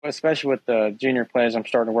especially with the junior players I'm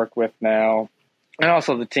starting to work with now, and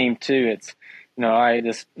also the team too. It's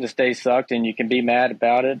this day sucked, and you can be mad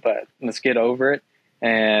about it, but let's get over it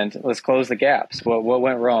and let's close the gaps. What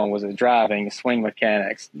went wrong? Was it driving, swing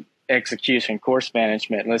mechanics, execution, course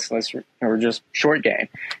management? We're just short game.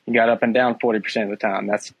 You got up and down 40% of the time.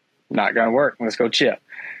 That's not going to work. Let's go chip.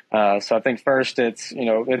 So I think first it's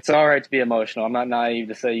all right to be emotional. I'm not naive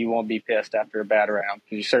to say you won't be pissed after a bad round,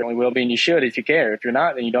 because you certainly will be, and you should if you care. If you're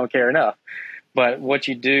not, then you don't care enough. But what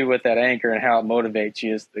you do with that anchor and how it motivates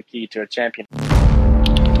you is the key to a champion.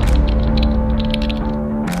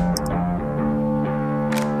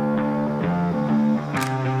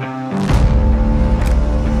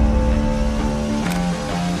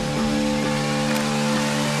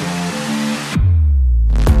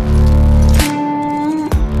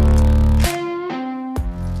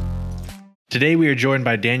 Today we are joined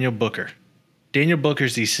by Daniel Booker. Daniel Booker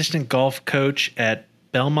is the assistant golf coach at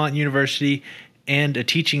Belmont University and a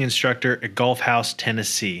teaching instructor at Golf House,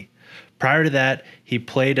 Tennessee. Prior to that, he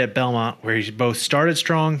played at Belmont, where he both started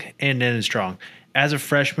strong and ended strong. As a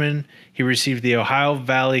freshman, he received the Ohio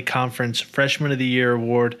Valley Conference Freshman of the Year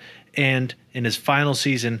award, and in his final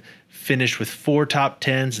season, finished with 4 top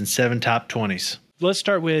 10s and 7 top 20s. Let's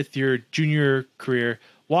start with your junior career.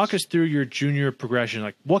 Walk us through your junior progression.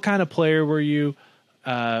 Like, what kind of player were you?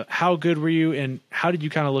 How good were you? And how did you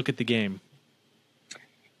kind of look at the game?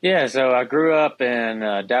 Yeah, so I grew up in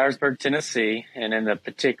Dyersburg, Tennessee, and in the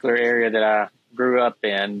particular area that I grew up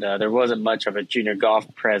in, there wasn't much of a junior golf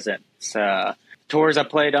presence. Tours I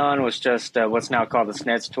played on was just what's now called the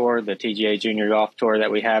SNEDS Tour, the TGA Junior Golf Tour that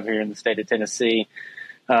we have here in the state of Tennessee.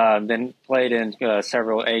 Then played in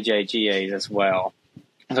several AJGAs as well.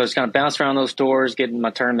 So just kind of bounced around those tours, getting my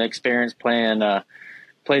tournament experience,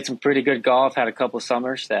 played some pretty good golf, had a couple of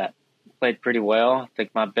summers that played pretty well. I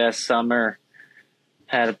think my best summer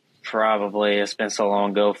had probably, it's been so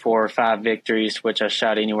long ago, 4 or 5 victories, which I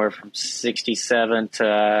shot anywhere from 67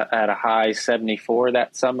 to at a high 74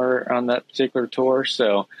 that summer on that particular tour.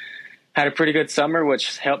 So had a pretty good summer,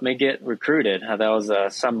 which helped me get recruited. That was a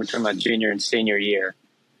summer between my junior and senior year.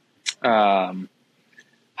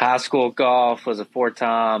 High school golf was a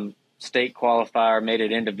 4-time state qualifier, made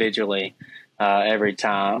it individually every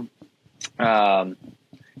time. And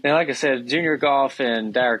like I said, junior golf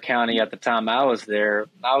in Dyer County at the time I was there,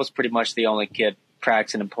 I was pretty much the only kid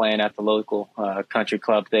practicing and playing at the local country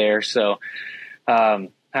club there. So had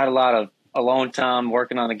a lot of alone time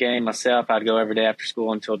working on the game myself. I'd go every day after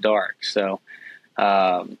school until dark. So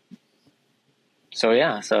that's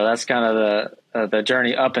kind of the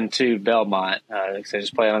journey up into Belmont. I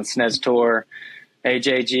just played on SNEDS Tour,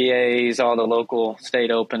 AJGAs, all the local state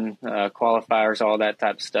open qualifiers, all that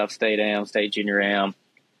type of stuff, state AM, state junior AM,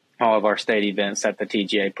 all of our state events that the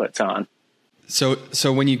TGA puts on. So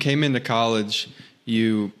when you came into college,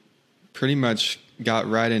 you pretty much got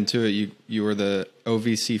right into it. You were the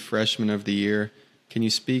OVC Freshman of the Year. Can you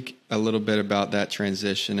speak a little bit about that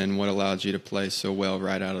transition and what allowed you to play so well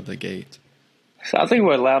right out of the gate? So I think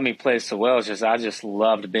what allowed me to play so well is I just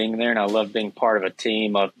loved being there, and I loved being part of a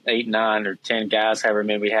team of 8, 9, or 10 guys, however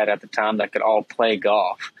many we had at the time, that could all play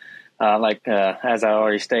golf. As I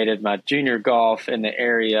already stated, my junior golf in the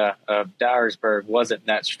area of Dyersburg wasn't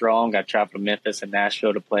that strong. I traveled to Memphis and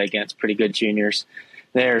Nashville to play against pretty good juniors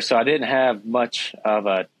there, so I didn't have much of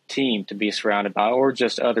a team to be surrounded by or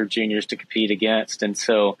just other juniors to compete against. And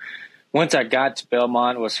so once I got to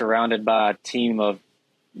Belmont, I was surrounded by a team of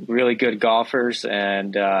really good golfers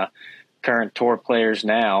and current tour players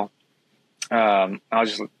now. I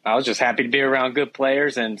was just happy to be around good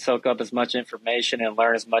players and soak up as much information and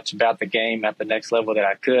learn as much about the game at the next level that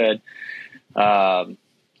I could.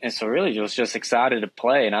 And so really was just excited to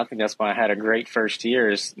play. And I think that's why I had a great first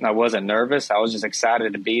year. I wasn't nervous. I was just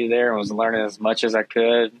excited to be there and was learning as much as I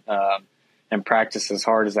could and practice as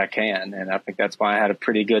hard as I can. And I think that's why I had a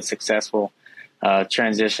pretty good, successful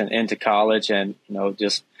transition into college, and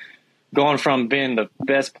just going from being the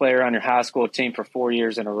best player on your high school team for 4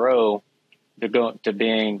 years in a row to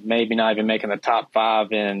being maybe not even making the top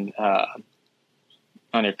 5 in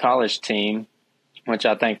on your college team, which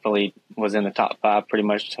I thankfully was in the top 5 pretty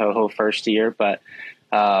much the whole first year. But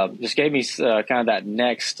just gave me kind of that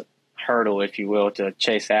next hurdle, if you will, to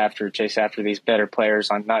chase after these better players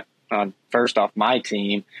on first off my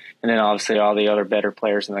team, and then obviously all the other better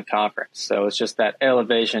players in the conference. So it's just that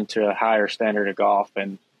elevation to a higher standard of golf,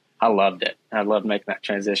 and I loved it. I loved making that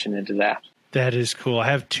transition into that. That is cool. I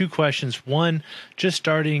have 2 questions. One, just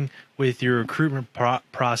starting with your recruitment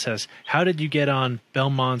process, how did you get on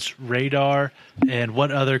Belmont's radar, and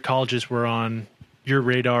what other colleges were on your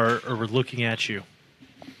radar or were looking at you?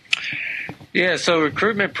 Yeah, so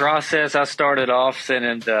recruitment process, I started off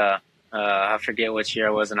sending I forget which year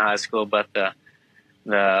I was in high school, but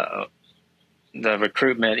the the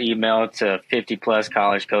recruitment email to 50 plus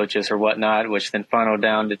college coaches or whatnot, which then funneled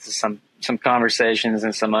down to some conversations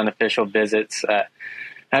and some unofficial visits at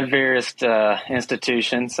various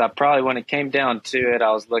institutions. I probably, when it came down to it,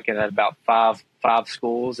 I was looking at about five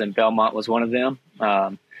schools, and Belmont was one of them.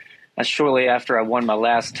 Shortly after I won my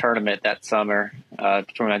last tournament that summer,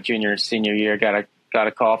 between my junior and senior year, got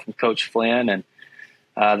a call from Coach Flynn, and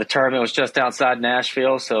the tournament was just outside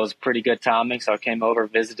Nashville, so it was pretty good timing. So I came over,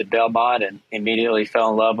 visited Belmont, and immediately fell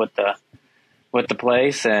in love with the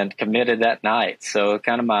place and committed that night. So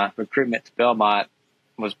kind of my recruitment to Belmont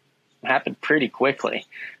happened pretty quickly.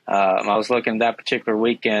 I was looking that particular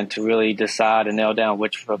weekend to really decide and nail down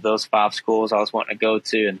which of those five schools I was wanting to go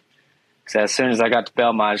to. And so as soon as I got to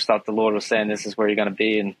Belmont, I just thought the Lord was saying, this is where you're going to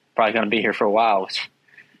be, and probably going to be here for a while, which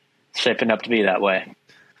is shaping up to be that way.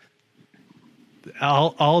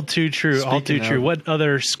 All too true. All too true. What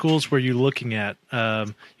other schools were you looking at?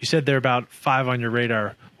 You said there are about five on your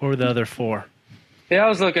radar. What were the other four? Yeah, I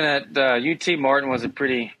was looking at UT Martin was a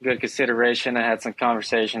pretty good consideration. I had some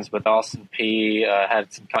conversations with Austin Peay.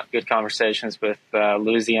 Had some good conversations with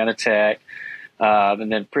Louisiana Tech,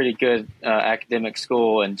 and then pretty good academic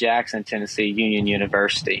school in Jackson, Tennessee, Union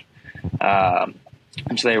University.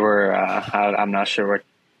 Which they were, I'm not sure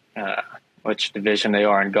which division they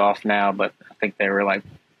are in golf now, but I think they were like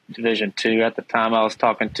Division II at the time I was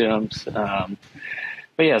talking to them.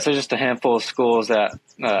 But yeah, so just a handful of schools that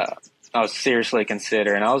I was seriously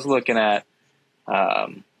considering. I was looking at, I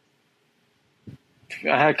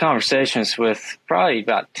had conversations with probably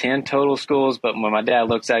about 10 total schools, but when my dad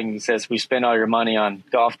looks at me and says, we spend all your money on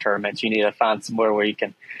golf tournaments, you need to find somewhere where you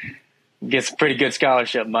can get some pretty good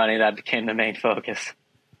scholarship money, that became the main focus.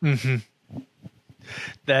 Mm-hmm.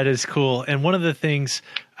 That is cool. And one of the things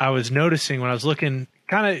I was noticing when I was looking,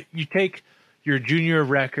 kind of, you take your junior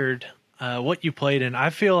record, what you played in, I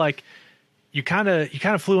feel like you kind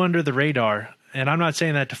of flew under the radar. And I'm not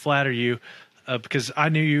saying that to flatter you, because I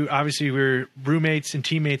knew you, obviously we were roommates and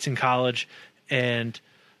teammates in college, and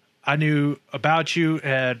I knew about you,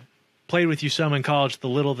 had played with you some in college, the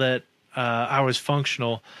little that I was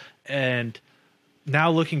functional. And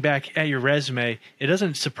now looking back at your resume, it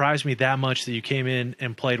doesn't surprise me that much that you came in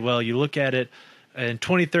and played well. You look at it, in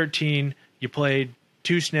 2013, you played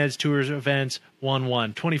 2 SNEDS Tours events, won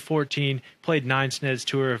 1. 2014, played 9 SNEDS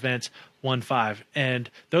Tour events, won 5. And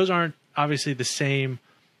those aren't obviously the same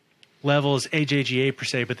level as AJGA per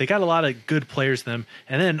se, but they got a lot of good players in them.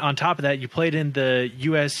 And then on top of that, you played in the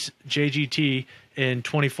USJGT in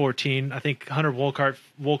 2014. I think Hunter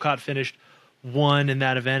Wolcott finished 1 in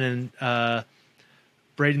that event, and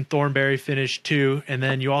Braden Thornberry finished 2, and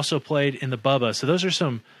then you also played in the Bubba. So those are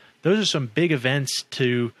some big events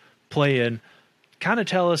to play in. Kind of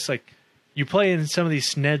tell us, like, you play in some of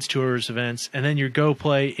these SNEDS Tours events, and then you go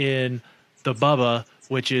play in the Bubba,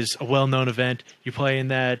 which is a well-known event. You play in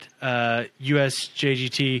that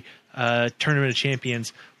USJGT Tournament of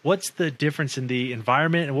Champions. What's the difference in the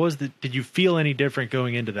environment, and did you feel any different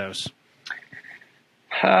going into those?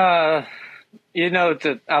 I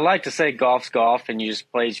like to say golf's golf, and you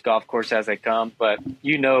just play each golf course as they come. But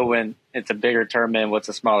when it's a bigger tournament, what's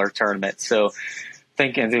a smaller tournament. So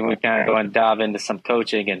thinking that we kind of go and dive into some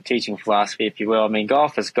coaching and teaching philosophy, if you will. I mean,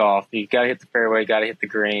 golf is golf. You got to hit the fairway, you got to hit the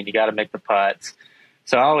green, you got to make the putts.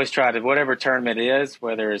 So I always try to, whatever tournament it is,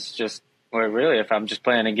 whether it's just, or really if I'm just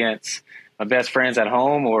playing against my best friends at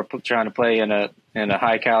home or trying to play in a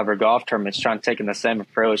high caliber golf tournament, trying to take in the same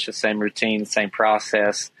approach, the same routine, the same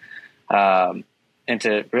process,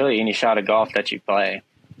 into really any shot of golf that you play.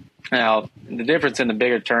 Now, the difference in the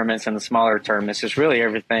bigger tournaments and the smaller tournaments is really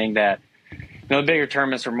everything that, the bigger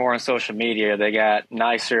tournaments are more on social media. They got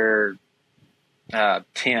nicer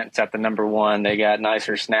tents at the number one. They got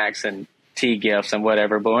nicer snacks and tee gifts and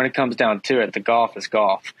whatever. But when it comes down to it, the golf is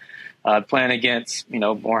golf. Playing against,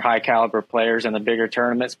 more high caliber players in the bigger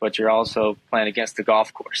tournaments, but you're also playing against the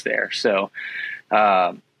golf course there. So,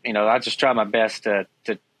 I just try my best to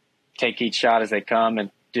take each shot as they come and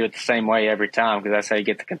do it the same way every time, because that's how you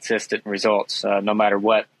get the consistent results, no matter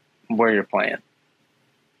where you're playing.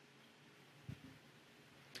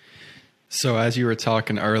 So as you were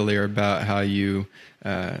talking earlier about how you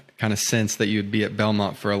kind of sensed that you'd be at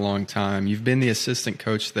Belmont for a long time, you've been the assistant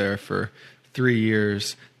coach there for 3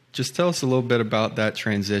 years. Just tell us a little bit about that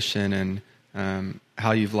transition and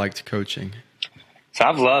how you've liked coaching. So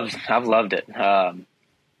I've loved it.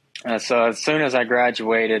 So as soon as I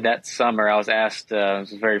graduated that summer, I was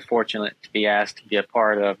very fortunate to be asked to be a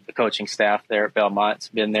part of the coaching staff there at Belmont. It's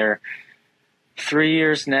been there 3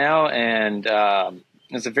 years now, and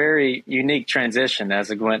it's a very unique transition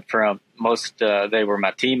as it went from they were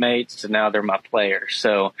my teammates to now they're my players.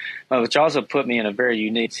 So, which also put me in a very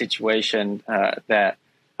unique situation that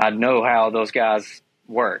I know how those guys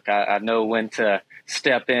work. I know when to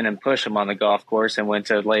step in and push them on the golf course and when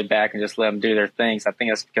to lay back and just let them do their things. I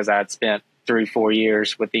think that's because I had spent 3-4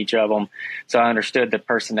 years with each of them. So I understood the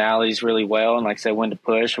personalities really well. And like I said, when to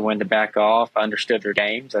push or when to back off. I understood their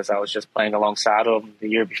games as I was just playing alongside them the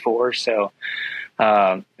year before. So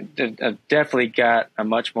I definitely got a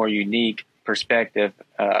much more unique perspective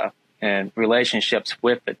and relationships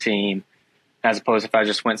with the team as opposed to if I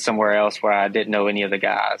just went somewhere else where I didn't know any of the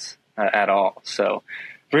guys at all. So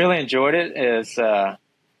really enjoyed it. I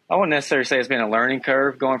wouldn't necessarily say it's been a learning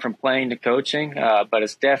curve going from playing to coaching, but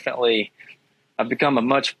it's definitely I've become a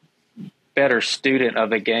much better student of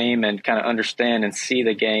the game and kind of understand and see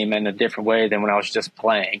the game in a different way than when I was just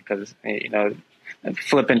playing. Because,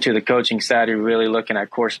 flipping to the coaching side, you're really looking at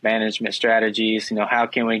course management strategies. How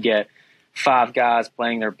can we get 5 guys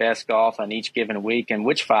playing their best golf on each given week, and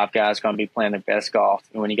which 5 guys are going to be playing their best golf?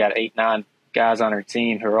 And when you got 8, 9 guys on our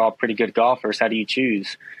team who are all pretty good golfers, how do you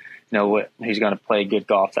choose who's going to play good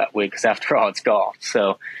golf that week? Because after all, it's golf.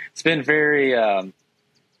 So it's been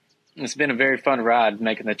it's been a very fun ride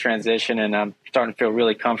making the transition, and I'm starting to feel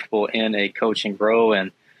really comfortable in a coaching role.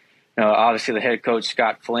 And obviously the head coach,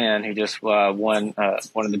 Scott Flynn, who just won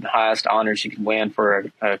one of the highest honors you can win for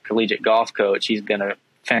a collegiate golf coach. He's been a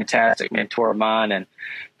fantastic mentor of mine, and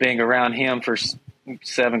being around him for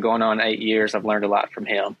 7 going on 8 years, I've learned a lot from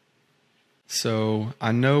him. So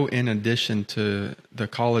I know in addition to the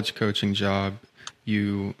college coaching job,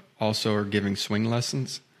 you also are giving swing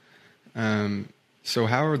lessons. So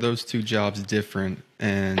how are those 2 jobs different,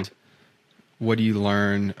 and what do you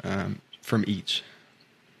learn from each?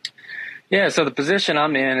 Yeah, so the position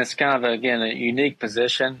I'm in is kind of, again, a unique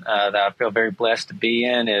position that I feel very blessed to be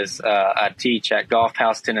in. I teach at Golf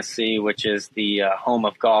House, Tennessee, which is the home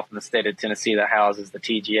of golf in the state of Tennessee that houses the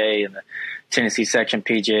TGA and the Tennessee Section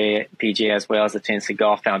PGA as well as the Tennessee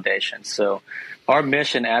Golf Foundation. So our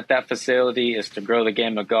mission at that facility is to grow the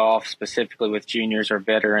game of golf, specifically with juniors or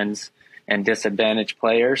veterans and disadvantaged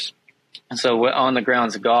players. And so on the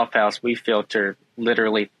grounds of Golf House, we filter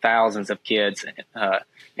literally thousands of kids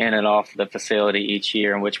in and off the facility each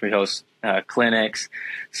year, in which we host clinics,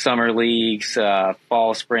 summer leagues,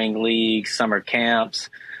 fall, spring leagues, summer camps.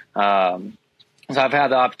 So I've had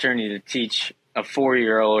the opportunity to teach a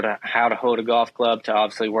 4-year-old how to hold a golf club, to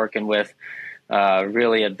obviously working with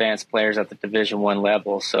really advanced players at the Division I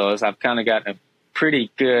level. So as I've kind of gotten a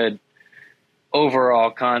pretty good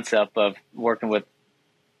overall concept of working with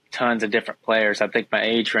tons of different players. I think my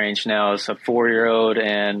age range now is a 4-year-old,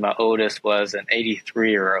 and my oldest was an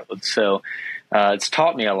 83-year-old. So it's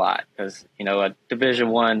taught me a lot because, a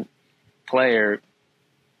Division I player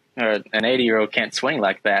or an 80-year-old can't swing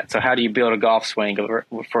like that. So how do you build a golf swing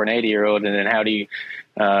for an 80-year-old, and then how do you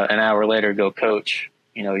an hour later go coach,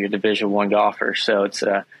 your Division I golfer? So it's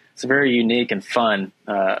a very unique and fun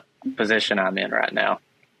position I'm in right now.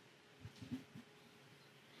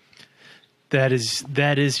 That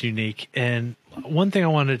is unique. And one thing I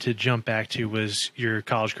wanted to jump back to was your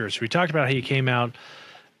college career. So we talked about how you came out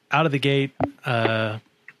of the gate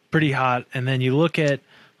pretty hot, and then you look at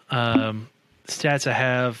stats I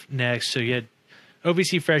have next. So you had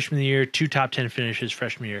OVC freshman year, 2 top 10 finishes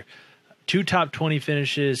freshman year, 2 top 20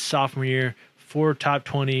 finishes sophomore year, 4 top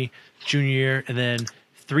 20 junior year, and then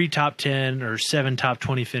 3 top 10 or 7 top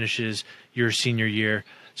 20 finishes your senior year.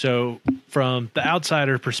 So from the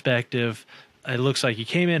outsider perspective, it looks like you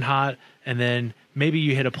came in hot, and then maybe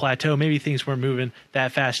you hit a plateau. Maybe things weren't moving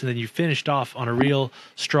that fast, and then you finished off on a real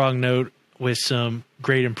strong note with some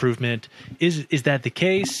great improvement. Is that the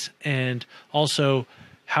case? And also,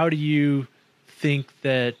 how do you think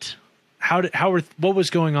that what was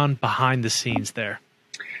going on behind the scenes there?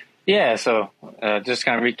 Yeah, so just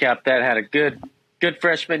kind of recap that. Had a good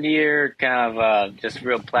freshman year, kind of just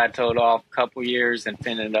real plateaued off a couple years, and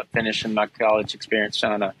ended up finishing my college experience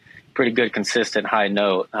on a pretty good, consistent high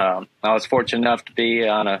note. I was fortunate enough to be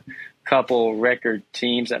on a couple record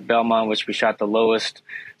teams at Belmont, which we shot the lowest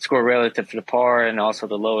score relative to the par and also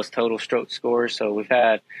the lowest total stroke score. So we've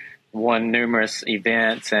won numerous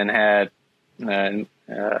events and had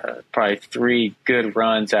probably 3 good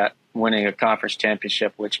runs at winning a conference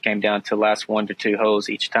championship, which came down to the last 1 to 2 holes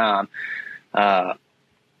each time.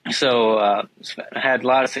 So had a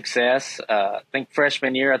lot of success. I think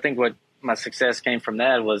freshman year, what my success came from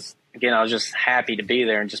that was, again, I was just happy to be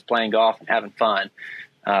there and just playing golf and having fun.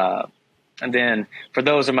 And then for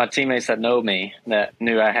those of my teammates that know me, that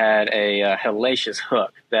knew I had a hellacious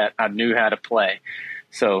hook that I knew how to play.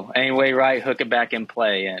 So anyway, right, hook it back in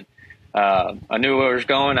play. And I knew where it was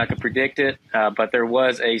going. I could predict it. But there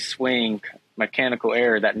was a swing mechanical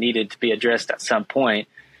error that needed to be addressed at some point.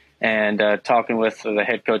 And talking with the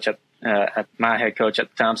head coach my head coach at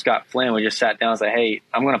the time, Scott Flynn, we just sat down and said, hey,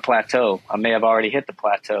 I'm going to plateau. I may have already hit the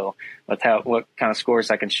plateau with what kind of scores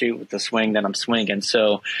I can shoot with the swing that I'm swinging.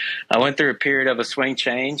 So I went through a period of a swing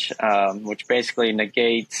change, which basically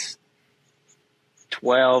negates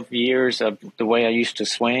 12 years of the way I used to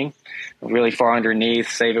swing, really far underneath,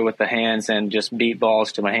 save it with the hands, and just beat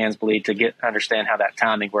balls till my hands bleed to understand how that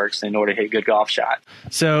timing works in order to hit a good golf shot.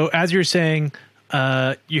 So as you're saying,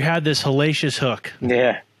 you had this hellacious hook.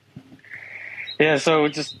 Yeah, so we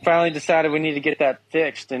just finally decided we need to get that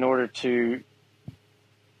fixed in order to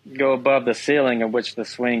go above the ceiling of which the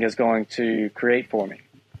swing is going to create for me.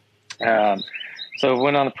 So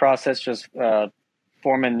went on the process just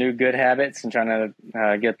forming new good habits and trying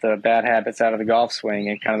to get the bad habits out of the golf swing,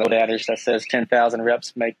 and kind of the adage that says 10,000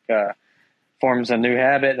 reps forms a new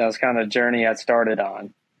habit. That was kind of the journey I started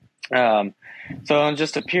on. So on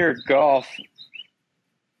just a pure golf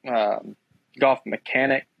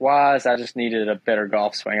mechanic wise, I just needed a better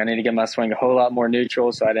golf swing. I needed to get my swing a whole lot more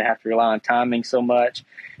neutral so I didn't have to rely on timing so much.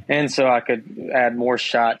 And so I could add more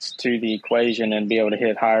shots to the equation and be able to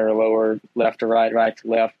hit higher or lower, left to right, right to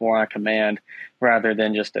left, more on command rather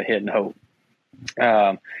than just a hit and hope.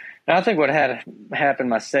 And I think what had happened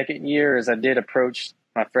my second year is I did approach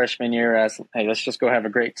my freshman year as, hey, let's just go have a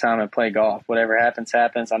great time and play golf. Whatever happens,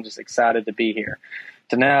 happens. I'm just excited to be here.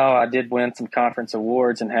 So now I did win some conference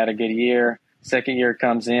awards and had a good year. Second year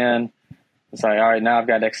comes in. It's like, all right, now I've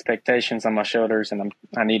got expectations on my shoulders and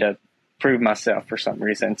I need to prove myself for some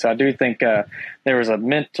reason. So I do think there was a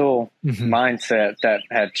mental mindset that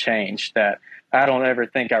had changed that I don't ever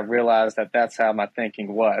think I realized that that's how my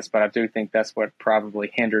thinking was. But I do think that's what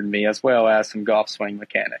probably hindered me, as well as some golf swing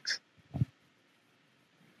mechanics.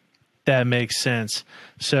 That makes sense.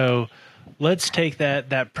 So let's take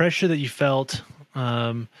that pressure that you felt.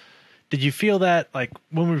 Did you feel that, like,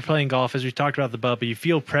 when we were playing golf, as we talked about the Bubba, you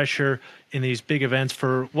feel pressure in these big events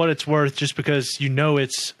for what it's worth, just because you know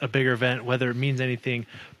it's a bigger event, whether it means anything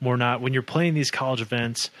more or not? When you're playing these college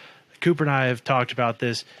events, Cooper and I have talked about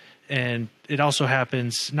this, and it also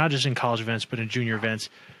happens not just in college events, but in junior events.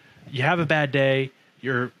 You have a bad day.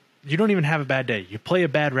 You don't even have a bad day. You play a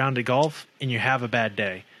bad round of golf, and you have a bad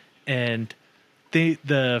day. And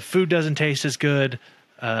the food doesn't taste as good.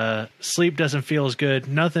 Sleep doesn't feel as good.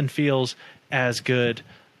 Nothing feels as good.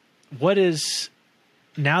 What is,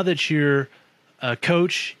 now that you're a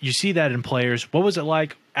coach, you see that in players. What was it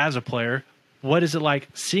like as a player? What is it like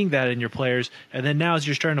seeing that in your players? And then now as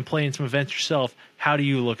you're starting to play in some events yourself, how do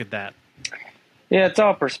you look at that? Yeah, it's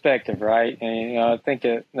all perspective, right? And I think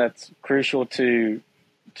that's crucial to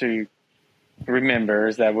remember,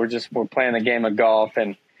 is that we're playing a game of golf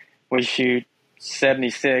and we shoot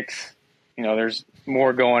 76. There's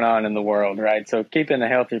more going on in the world, right? So keeping a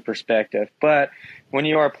healthy perspective. But when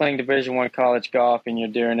you are playing Division I college golf and you're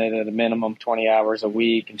doing it at a minimum 20 hours a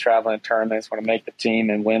week and traveling tournaments, want to make the team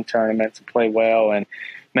and win tournaments and play well and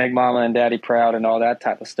make mama and daddy proud and all that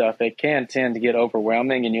type of stuff, it can tend to get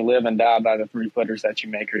overwhelming, and you live and die by the 3-footers that you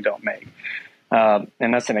make or don't make.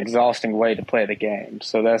 And that's an exhausting way to play the game.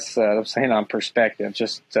 So that's I'm saying on perspective.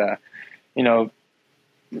 Just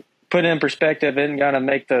put it in perspective, it isn't going to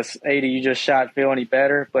make this 80 you just shot feel any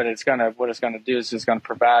better, but what it's going to do is it's going to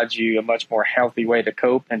provide you a much more healthy way to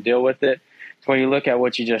cope and deal with it. So when you look at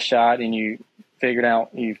what you just shot and you figure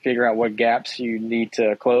out what gaps you need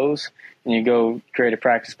to close, and you go create a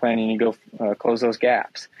practice plan and you go close those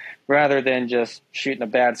gaps, rather than just shooting a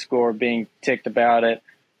bad score, being ticked about it,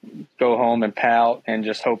 go home and pout and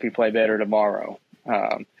just hope you play better tomorrow.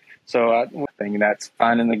 So I think that's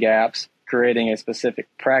finding the gaps, creating a specific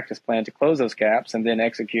practice plan to close those gaps, and then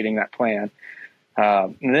executing that plan.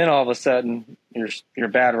 And then all of a sudden, your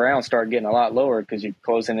bad rounds start getting a lot lower because you're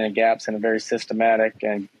closing in gaps in a very systematic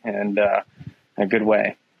and a good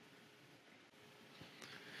way.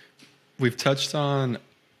 We've touched on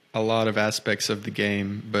a lot of aspects of the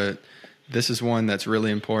game, but this is one that's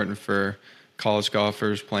really important for college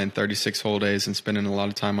golfers playing 36 whole days and spending a lot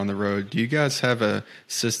of time on the road. Do you guys have a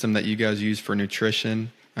system that you guys use for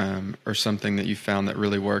nutrition, or something that you found that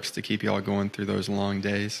really works to keep y'all going through those long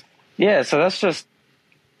days? Yeah, so that's just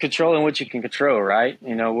controlling what you can control, right?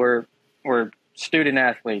 We're student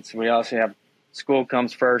athletes. We also have school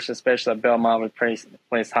comes first, especially at Belmont. We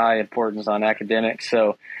place high importance on academics.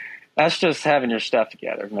 So that's just having your stuff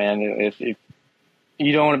together, man. If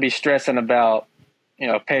you don't want to be stressing about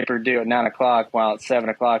paper due at 9 o'clock while it's 7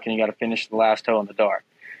 o'clock and you got to finish the last hole in the dark,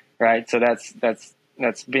 right? So that's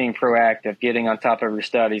being proactive, getting on top of your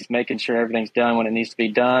studies, making sure everything's done when it needs to be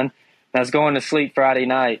done. That's going to sleep Friday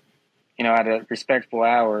night, at a respectable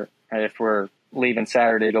hour if we're leaving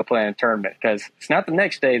Saturday to go play in a tournament, because it's not the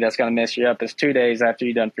next day that's going to mess you up. It's 2 days after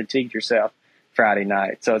you've done fatigued yourself Friday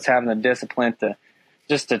night. So it's having the discipline to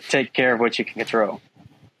take care of what you can control.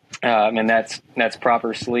 And that's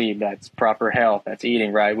proper sleep, that's proper health, that's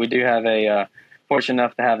eating right. We do have fortunate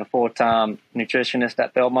enough to have a full-time nutritionist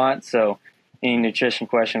at Belmont. So any nutrition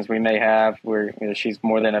questions we may have, she's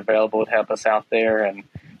more than available to help us out there. And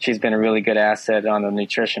she's been a really good asset on the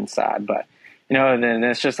nutrition side. But, then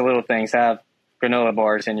it's just the little things. Have granola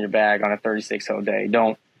bars in your bag on a 36-hole day.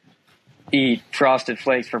 Don't eat Frosted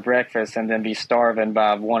Flakes for breakfast and then be starving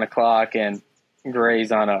by 1 o'clock and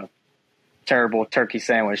graze on a terrible turkey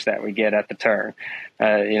sandwich that we get at the turn.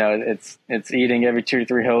 It's eating every 2 to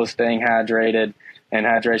 3 holes, staying hydrated, and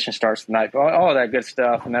hydration starts the night. All that good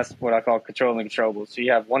stuff, and that's what I call controlling the controllables. So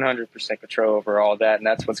you have 100% control over all that, and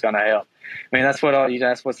that's what's going to help. I mean, that's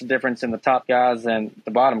what's the difference in the top guys and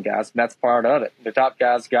the bottom guys. That's part of it. The top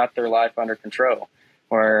guys got their life under control,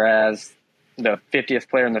 whereas the 50th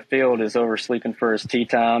player in the field is oversleeping for his tee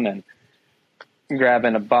time and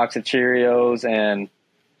grabbing a box of Cheerios and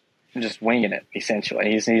just winging it,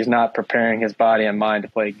 essentially. He's not preparing his body and mind to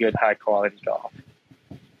play good, high-quality golf.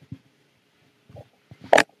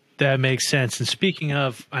 That makes sense. And speaking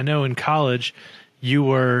of, I know in college you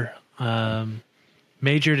were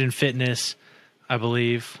majored in fitness, I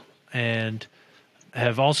believe, and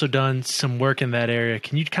have also done some work in that area.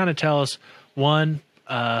 Can you kind of tell us, one,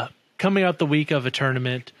 coming out the week of a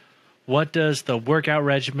tournament, what does the workout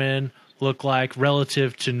regimen look like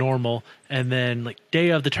relative to normal? And then, like, day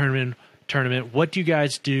of the tournament, what do you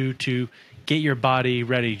guys do to get your body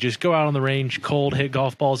ready? Just go out on the range, cold, hit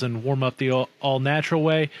golf balls, and warm up the all natural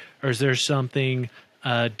way? Or is there something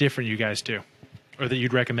different you guys do or that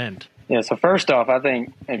you'd recommend? Yeah, so first off, I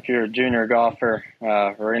think if you're a junior golfer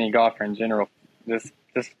or any golfer in general, this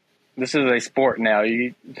is a sport now.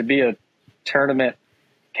 To be a tournament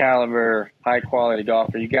caliber, high quality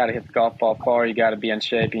golfer, you got to hit the golf ball far, you got to be in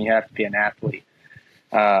shape, and you have to be an athlete.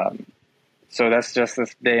 So that's just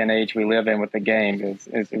this day and age we live in with the game.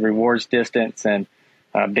 It rewards distance and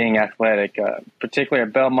being athletic. Particularly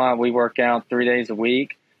at Belmont, we work out 3 days a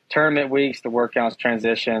week. Tournament weeks, the workouts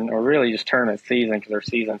transition, or really just tournament season, because our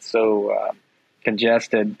season's so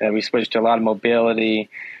congested. We switched to a lot of mobility,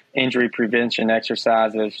 injury prevention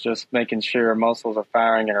exercises, just making sure our muscles are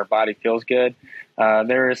firing and our body feels good.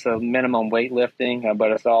 There is a minimum weightlifting,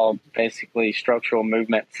 but it's all basically structural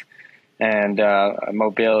movements and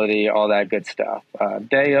mobility, all that good stuff.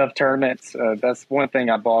 Day of tournaments, that's one thing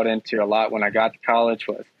I bought into a lot when I got to college.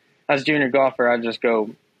 Was as a junior golfer, I'd just go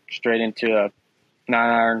straight into a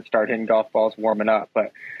 9-iron, start hitting golf balls, warming up.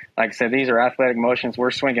 But like I said, these are athletic motions.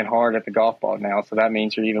 We're swinging hard at the golf ball now, so that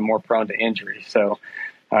means you're even more prone to injury. So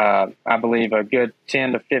I believe a good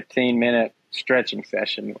 10 to 15-minute stretching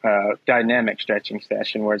session, dynamic stretching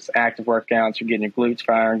session, where it's active workouts, you're getting your glutes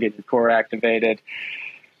firing, getting your core activated,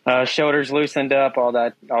 shoulders loosened up, all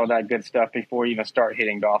that good stuff before you even start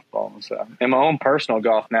hitting golf balls. In my own personal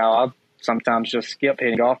golf now, I'll sometimes just skip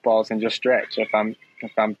hitting golf balls and just stretch if I'm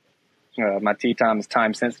my tee time is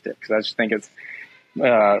time sensitive, because I just think it's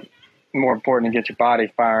more important to get your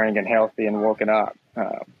body firing and healthy and woken up.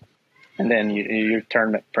 And then your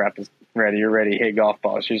tournament prep is ready. You're ready to hit golf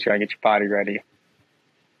balls. You just got to get your body ready.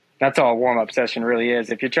 That's all a warm-up session really is.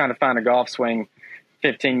 If you're trying to find a golf swing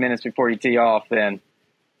 15 minutes before you tee off, then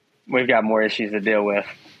we've got more issues to deal with.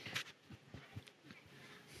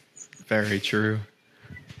 Very true.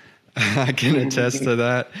 I can attest to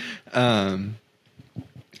that.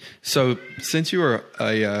 So since you were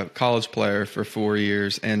a college player for 4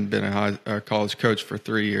 years and been a college coach for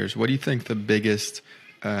 3 years, what do you think the biggest,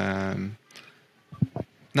 not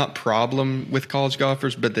problem with college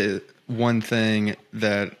golfers, but the one thing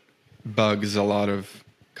that bugs a lot of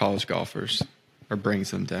college golfers or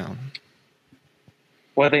brings them down?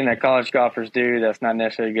 One thing that college golfers do that's not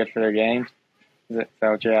necessarily good for their games? Is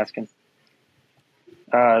that what you're asking?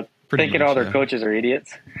 Thinking all their coaches are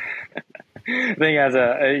idiots. I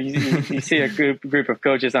think you see a group of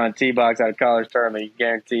coaches on a tee box at a college tournament, you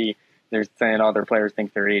guarantee they're saying all their players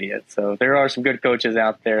think they're idiots. So there are some good coaches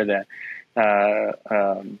out there that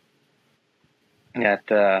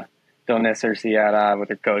don't necessarily see eye to eye with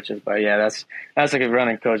their coaches. But yeah, that's a good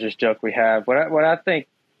running coaches joke we have. What I think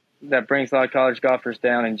that brings a lot of college golfers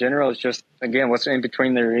down in general is just, again, what's in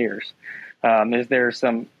between their ears. Is there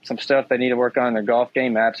some stuff they need to work on in their golf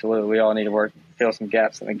game? Absolutely. We all need to fill some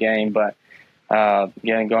gaps in the game. But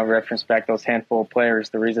Again, going to reference back those handful of players,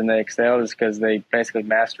 the reason they excelled is because they basically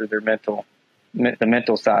mastered the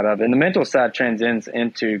mental side of it. And the mental side transcends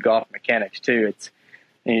into golf mechanics too. It's,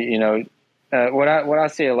 what I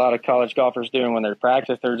see a lot of college golfers doing when they're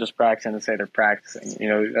practicing, they're just practicing to say they're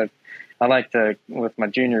practicing. I like to, with my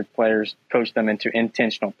junior players, coach them into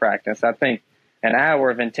intentional practice. I think an hour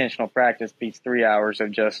of intentional practice beats 3 hours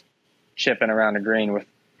of just chipping around the green with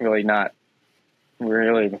really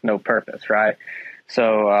with no purpose, right?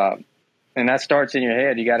 So, and that starts in your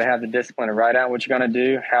head. You got to have the discipline to write out what you're going to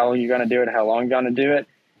do, how you're going to do it, how long you're going to do it,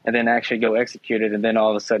 and then actually go execute it. And then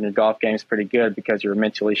all of a sudden your golf game's pretty good because you're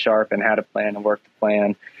mentally sharp and how to plan and work the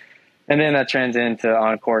plan. And then that trends into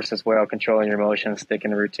on course as well, controlling your emotions,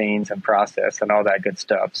 sticking to routines and process and all that good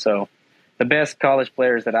stuff. So the best college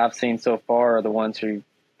players that I've seen so far are the ones who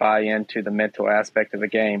buy into the mental aspect of the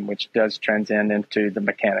game, which does transcend into the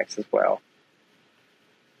mechanics as well.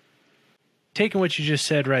 Taking what you just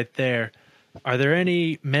said right there, are there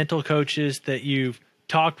any mental coaches that you've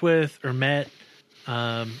talked with or met,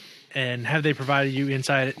 and have they provided you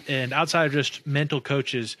insight? And outside of just mental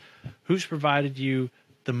coaches, who's provided you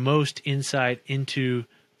the most insight into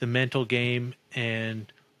the mental game,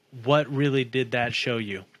 and what really did that show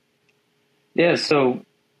you? Yeah, so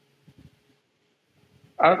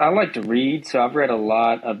I like to read, so I've read a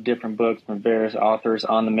lot of different books from various authors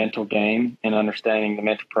on the mental game and understanding the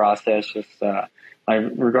mental process. Just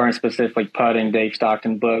regarding specifically putting, Dave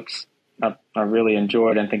Stockton books, I really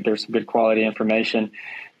enjoyed and think there's some good quality information.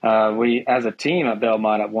 We, as a team at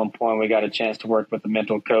Belmont, at one point, we got a chance to work with the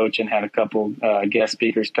mental coach and had a couple guest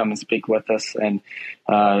speakers come and speak with us and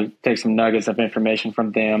take some nuggets of information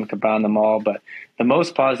from them, combine them all. But the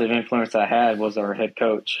most positive influence I had was our head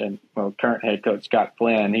coach and current head coach, Scott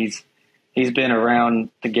Flynn. He's been around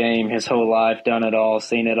the game his whole life, done it all,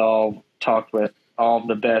 seen it all, talked with all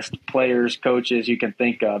the best players, coaches you can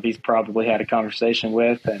think of. He's probably had a conversation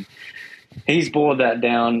with, and he's boiled that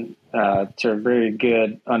down to a very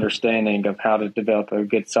good understanding of how to develop a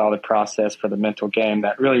good, solid process for the mental game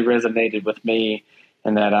that really resonated with me,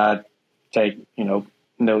 and that I take,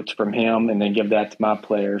 notes from him and then give that to my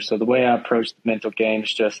players. So the way I approach the mental game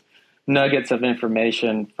is just nuggets of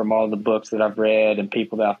information from all the books that I've read and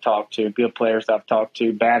people that I've talked to, good players that I've talked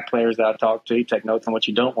to, bad players that I've talked to. Take notes on what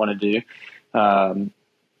you don't want to do. And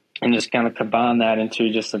just kind of combine that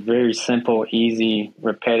into just a very simple, easy,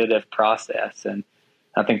 repetitive process. And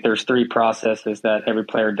I think there's 3 processes that every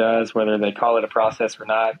player does, whether they call it a process or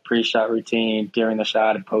not: pre-shot routine, during the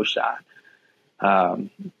shot, and post-shot.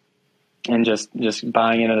 And just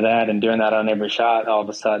buying into that and doing that on every shot, all of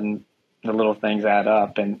a sudden the little things add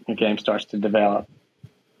up and your game starts to develop.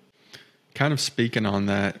 Kind of speaking on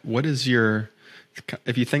that,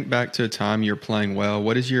 if you think back to a time you're playing well,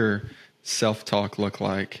 what does your self-talk look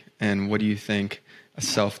like? And what do you think a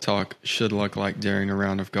self-talk should look like during a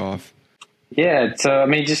round of golf? Yeah, so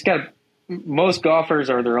most golfers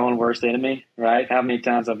are their own worst enemy, right? How many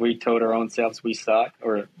times have we told our own selves we suck,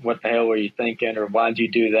 or what the hell were you thinking, or why'd you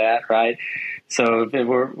do that, right? So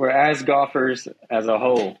we're as golfers as a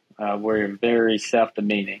whole, we're very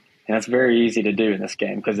self-demeaning, and that's very easy to do in this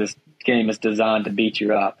game because this game is designed to beat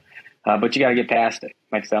you up. But you got to get past it.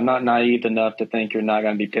 Like I said, I'm not naive enough to think you're not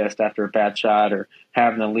going to be pissed after a bad shot or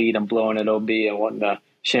having a lead and blowing it OB and wanting to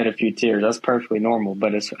shed a few tears. That's perfectly normal,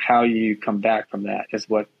 but it's how you come back from that is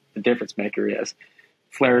what the difference maker is.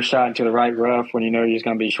 Flare a shot into the right rough when you know you're just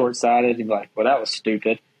going to be short-sighted. You're like, well, that was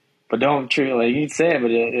stupid. But don't truly, you can say it,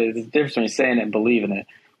 but it's the difference between saying it and believing it.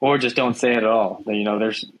 Or just don't say it at all.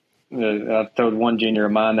 I've told one junior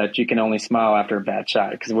of mine that you can only smile after a bad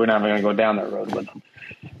shot because we're never going to go down that road with them.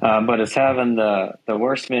 But it's having the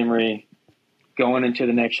worst memory, going into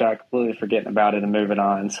the next shot, completely forgetting about it and moving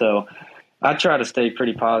on. So I try to stay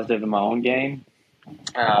pretty positive in my own game.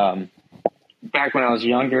 Back when I was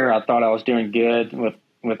younger, I thought I was doing good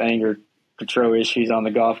with anger control issues on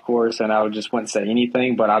the golf course, and I just wouldn't say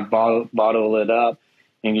anything, but I'd bottle it up,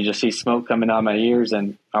 and you just see smoke coming out of my ears,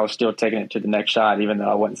 and I was still taking it to the next shot, even though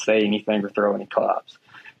I wouldn't say anything or throw any clubs.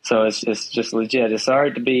 So it's just legit. It's all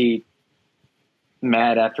right to be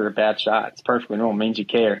mad after a bad shot. It's perfectly normal. It means you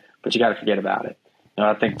care, but you got to forget about it.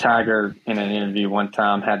 I think Tiger, in an interview one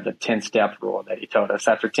time, had the 10-step rule that he told us.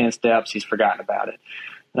 After 10 steps, he's forgotten about it.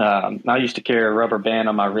 I used to carry a rubber band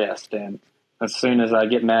on my wrist, and as soon as I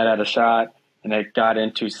get mad at a shot and it got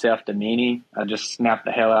into self-demeaning, I just snapped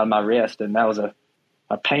the hell out of my wrist, and that was a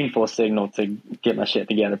painful signal to get my shit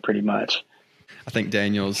together pretty much. I think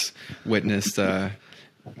Daniel's witnessed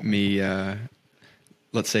me,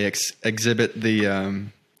 let's say, exhibit the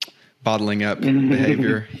bottling up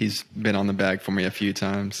behavior. He's been on the bag for me a few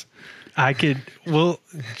times. I could,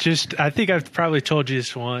 I think I've probably told you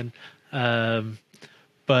this one.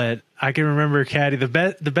 But I can remember Caddy, the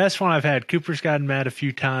best one I've had. Cooper's gotten mad a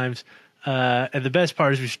few times. And the best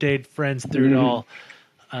part is we stayed friends through it all.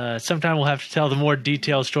 Sometime we'll have to tell the more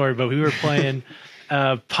detailed story, but we were playing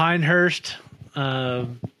Pinehurst. I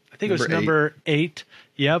think it was number 8.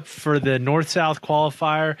 Yep, for the North-South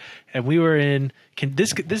qualifier. And we were in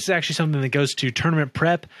this is actually something that goes to tournament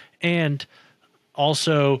prep and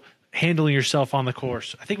also handling yourself on the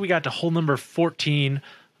course. I think we got to hole number 14.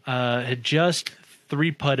 Had just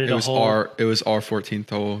 3-putted a hole. It was our 14th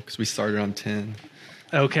hole because we started on 10.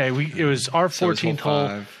 Okay, it was our 14th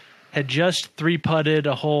hole. Had just 3-putted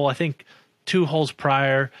a hole, I think 2 holes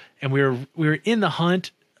prior, and we were in the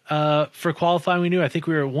hunt for qualifying. We knew, I think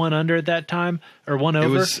we were 1 under at that time, or 1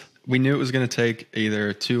 over. We knew it was going to take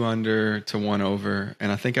either 2 under to 1 over,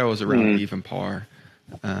 and I think I was around even par.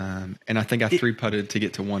 And I think I 3-putted to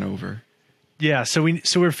get to 1 over. Yeah, so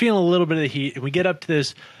we're feeling a little bit of the heat, and we get up to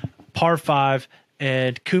this par 5,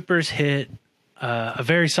 and Cooper's hit a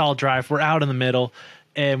very solid drive. We're out in the middle,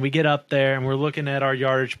 and we get up there, and we're looking at our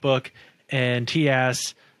yardage book, and he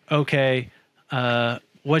asks, okay,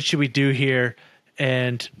 what should we do here?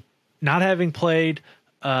 And not having played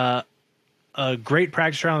a great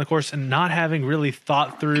practice round on the course and not having really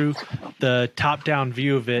thought through the top-down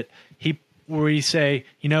view of it, we say,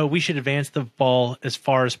 we should advance the ball as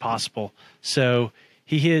far as possible. So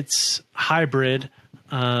he hits hybrid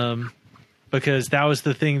because that was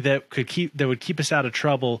the thing that would keep us out of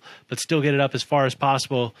trouble, but still get it up as far as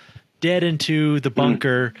possible. Dead into the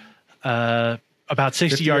bunker, about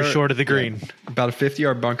 60 yards short of the green. Yeah, about a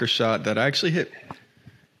 50-yard bunker shot that I actually hit.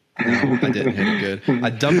 No, I didn't hit it good. I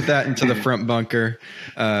dumped that into the front bunker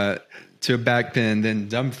to a back pin, then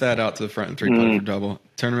dumped that out to the front and 3-putt for double.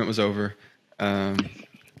 Tournament was over. Not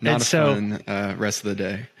a fun rest of the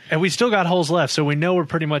day. And we still got holes left, so we know we're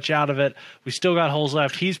pretty much out of it. We still got holes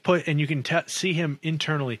left. And you can see him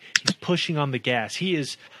internally. He's pushing on the gas. He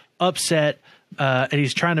is upset, and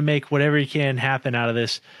he's trying to make whatever he can happen out of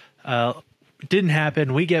this. Didn't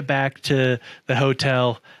happen. We get back to the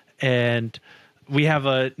hotel, and we have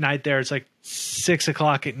a night there. It's like 6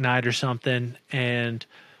 o'clock at night or something, and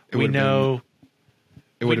we know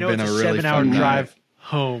it would have been a really 7-hour fun drive night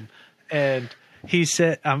home. And he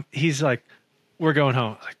said, he's like, we're going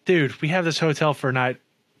home. I'm like, dude, we have this hotel for a night.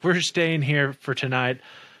 We're staying here for tonight.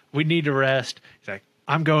 We need to rest. He's like,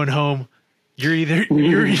 I'm going home. I'm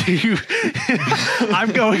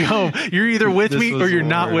going home. You're either with me or you're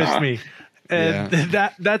not with me. And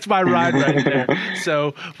that's my ride right there.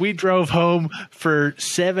 So we drove home for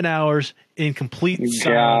 7 hours in complete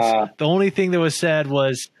silence. The only thing that was said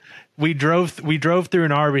was we drove through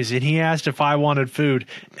an Arby's, and he asked if I wanted food,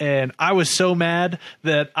 and I was so mad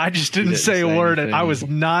that I just didn't say a word, and I was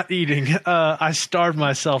not eating. I starved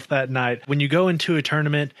myself that night. When you go into a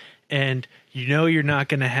tournament and you're not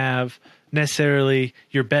going to have necessarily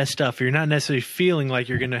your best stuff, or you're not necessarily feeling like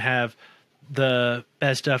you're going to have the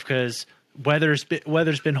best stuff because weather's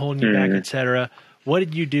been holding you back, etc. What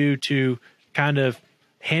did you do to kind of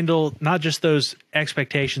handle not just those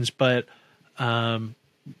expectations, but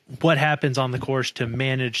what happens on the course to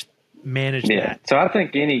manage that? So I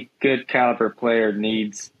think any good caliber player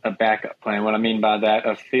needs a backup plan. What I mean by that,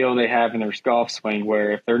 a feel they have in their golf swing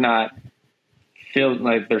where if they're not feeling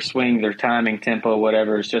like their swing, their timing, tempo,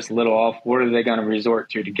 whatever is just a little off, what are they going to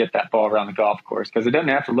resort to get that ball around the golf course? Because it doesn't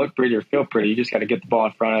have to look pretty or feel pretty. You just got to get the ball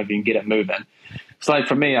in front of you and get it moving. It's like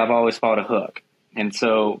for me, I've always fought a hook. And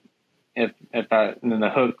so then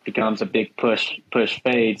the hook becomes a big push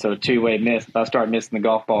fade, so a two-way miss. If I start missing the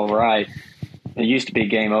golf ball right, it used to be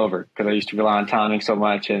game over because I used to rely on timing so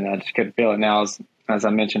much, and I just couldn't feel it. Now, as I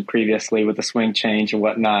mentioned previously, with the swing change and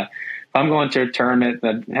whatnot, if I'm going to a tournament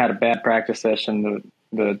that had a bad practice session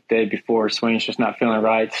the day before, swing's just not feeling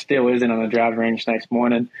right, still isn't on the driving range next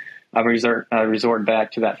morning, I resort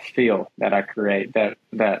back to that feel that I create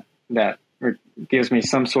that gives me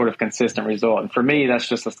some sort of consistent result. And for me, that's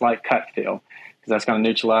just a slight cut feel because that's going to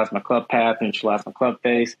neutralize my club path, neutralize my club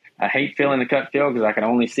face. I hate feeling the cut feel because I can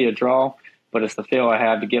only see a draw, but it's the feel I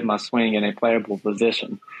have to get my swing in a playable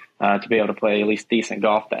position to be able to play at least decent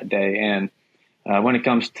golf that day. And when it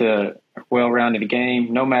comes to a well-rounded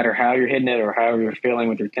game, no matter how you're hitting it or how you're feeling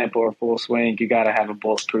with your tempo or full swing, you got to have a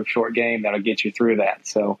bulletproof short game that'll get you through that.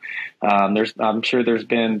 So I'm sure there's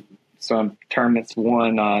been some tournaments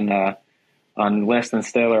won on less than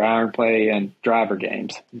stellar iron play and driver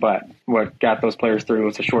games. But what got those players through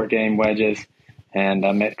was a short game, wedges, and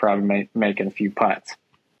probably making a few putts.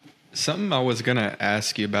 Something I was going to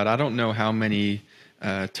ask you about, I don't know how many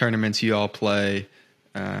tournaments you all play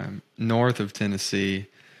north of Tennessee,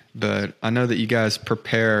 but I know that you guys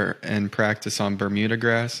prepare and practice on Bermuda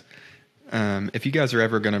grass. If you guys are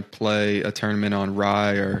ever going to play a tournament on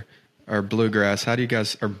rye or bluegrass,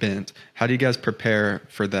 or bent, how do you guys prepare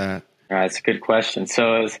for that? All right, that's a good question.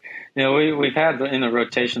 So, as you know, we've had in the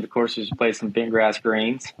rotation, the courses play some bent grass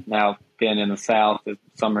greens. Now, being in the South, the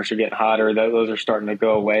summers are getting hotter; those are starting to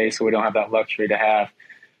go away. So we don't have that luxury to have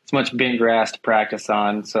as much bent grass to practice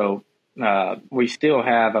on. So we still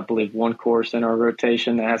have, I believe, one course in our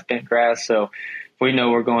rotation that has bent grass. So if we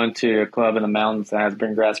know we're going to a club in the mountains that has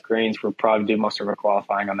bent grass greens, we'll probably do most of our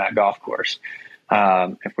qualifying on that golf course.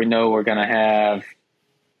 If we know we're going to have,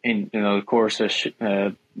 the course is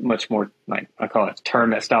much more, like I call it,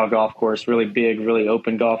 tournament style golf course, really big, really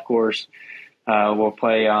open golf course. We'll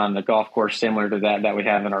play on the golf course similar to that we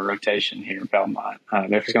have in our rotation here in Belmont.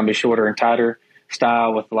 If it's going to be shorter and tighter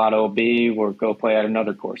style with a lot of OB, we'll go play at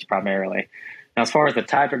another course primarily. Now, as far as the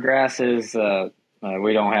type of grasses,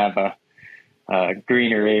 we don't have a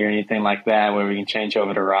greenery or anything like that where we can change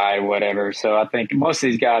over to rye or whatever. So I think most of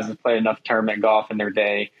these guys have played enough tournament golf in their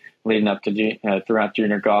day leading up to throughout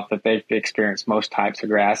junior golf that they've experienced most types of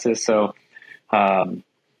grasses. So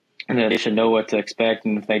they should know what to expect.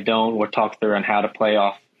 And if they don't, we'll talk through on how to play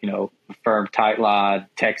off, a firm, tight lie,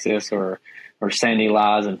 Texas or sandy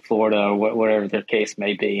lies in Florida or whatever their case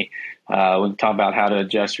may be. We can talk about how to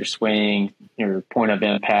adjust your swing, your point of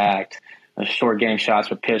impact, short game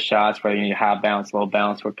shots with pitch shots, whether you need high bounce, low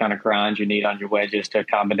bounce, what kind of grind you need on your wedges to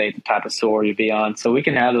accommodate the type of sore you'll be on. So we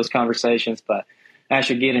can have those conversations, but as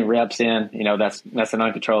you're getting reps in, that's an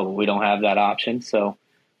uncontrollable. We don't have that option. So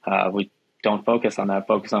we don't focus on that,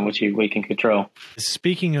 focus on what we can control.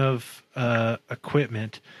 Speaking of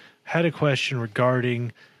equipment, I had a question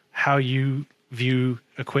regarding how you view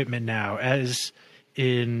equipment now. As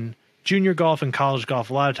in junior golf and college golf,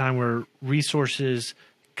 a lot of time we're resources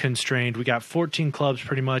constrained. We got 14 clubs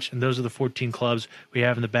pretty much, and those are the 14 clubs we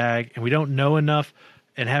have in the bag, and we don't know enough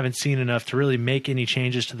and haven't seen enough to really make any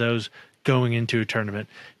changes to those going into a tournament.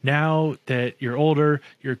 Now that you're older,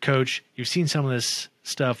 you're a coach, you've seen some of this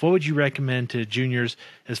stuff, what would you recommend to juniors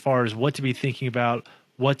as far as what to be thinking about,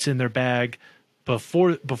 what's in their bag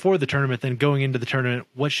before the tournament, then going into the tournament,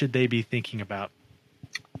 what should they be thinking about?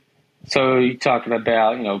 So you talking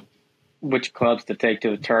about, which clubs to take to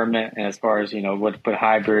the tournament, and as far as, what to put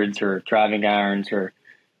hybrids or driving irons or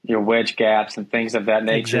your wedge gaps and things of that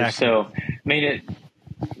nature. Exactly. So,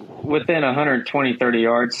 within 120, 30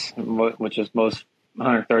 yards, which is most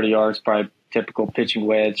 130 yards, probably typical pitching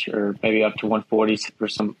wedge, or maybe up to 140 for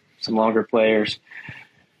some longer players.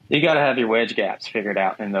 You got to have your wedge gaps figured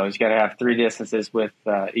out in those. You got to have 3 distances with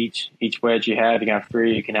each wedge you have. You can have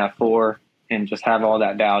 3, you can have 4, and just have all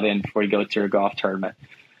that dialed in before you go to your golf tournament.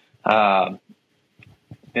 Then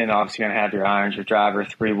obviously you're going to have your irons, your driver,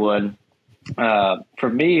 3-wood. For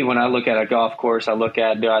me, when I look at a golf course, I look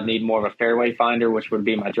at, do I need more of a fairway finder, which would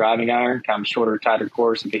be my driving iron, kind of shorter, tighter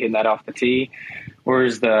course and be hitting that off the tee.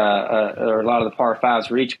 Whereas or a lot of the par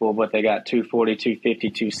 5s reachable, but they got 240, 250,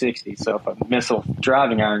 260. So if a missile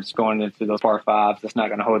driving iron is going into those par 5s, it's not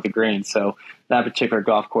going to hold the green. So that particular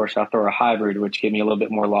golf course, I'll throw a hybrid, which give me a little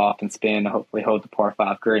bit more loft and spin to hopefully hold the par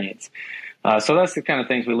 5 greens. So that's the kind of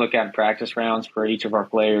things we look at in practice rounds for each of our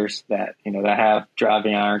players that have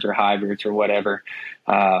driving irons or hybrids or whatever.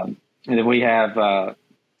 And then we have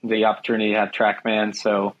the opportunity to have TrackMan.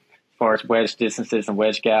 So as far as wedge distances and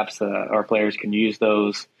wedge gaps, our players can use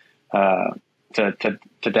those to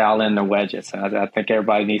dial in their wedges. And I think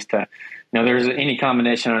everybody needs to, there's any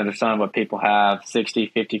combination under the sun what people have, 60,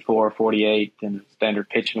 54, 48, and standard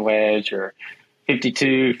pitch and wedge, or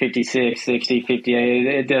 52, 56, 60, 58.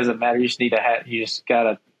 It doesn't matter. You just got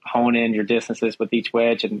to hone in your distances with each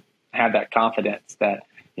wedge and have that confidence that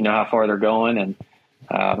you know how far they're going and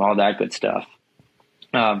all that good stuff.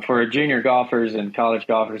 For junior golfers and college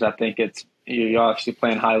golfers, I think you're obviously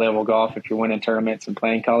playing high level golf if you're winning tournaments and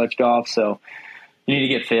playing college golf. So you need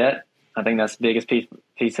to get fit. I think that's the biggest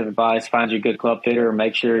piece of advice. Find you a good club fitter and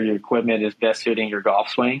make sure your equipment is best suiting your golf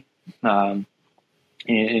swing.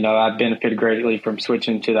 I've benefited greatly from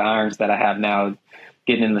switching to the irons that I have now,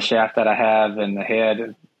 getting in the shaft that I have and the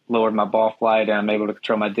head, lowered my ball flight, and I'm able to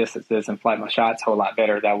control my distances and flight my shots a whole lot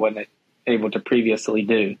better than I wasn't able to previously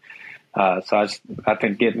do. So I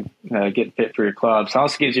think getting fit for your clubs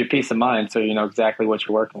also gives you peace of mind, so you know exactly what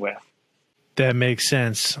you're working with. That makes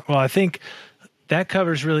sense. Well, I think that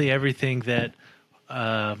covers really everything that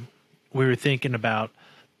we were thinking about.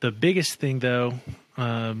 The biggest thing, though,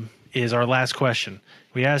 is our last question.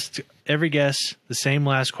 We asked every guest the same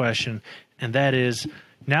last question, and that is,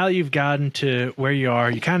 now that you've gotten to where you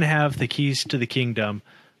are, you kind of have the keys to the kingdom,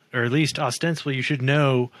 or at least ostensibly you should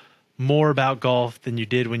know more about golf than you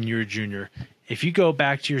did when you were a junior. If you go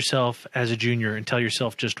back to yourself as a junior and tell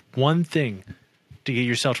yourself just one thing to get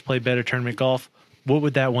yourself to play better tournament golf, what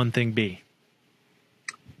would that one thing be?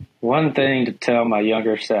 One thing to tell my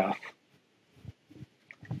younger self.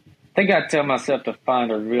 I think I'd tell myself to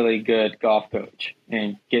find a really good golf coach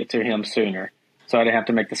and get to him sooner, so I didn't have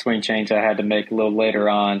to make the swing change I had to make a little later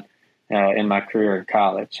on in my career in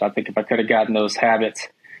college. I think if I could have gotten those habits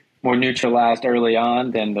more neutralized early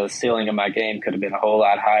on, then the ceiling of my game could have been a whole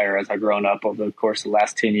lot higher as I've grown up over the course of the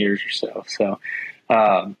last 10 years or so. So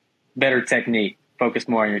better technique, focus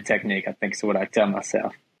more on your technique, I think is what I tell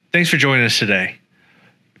myself. Thanks for joining us today.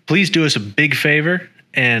 Please do us a big favor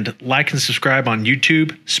and like and subscribe on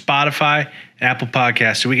YouTube, Spotify, and Apple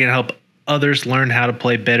Podcasts so we can help others learn how to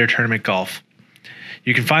play better tournament golf.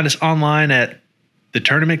 You can find us online at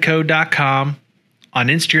thetournamentcode.com, on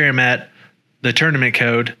Instagram at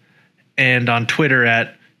thetournamentcode, and on Twitter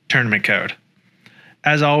at tournamentcode.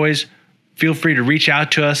 As always, feel free to reach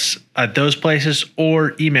out to us at those places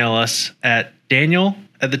or email us at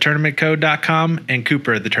daniel@thetournamentcode.com and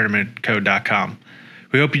cooper@thetournamentcode.com.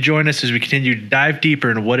 We hope you join us as we continue to dive deeper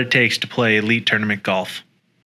into what it takes to play elite tournament golf.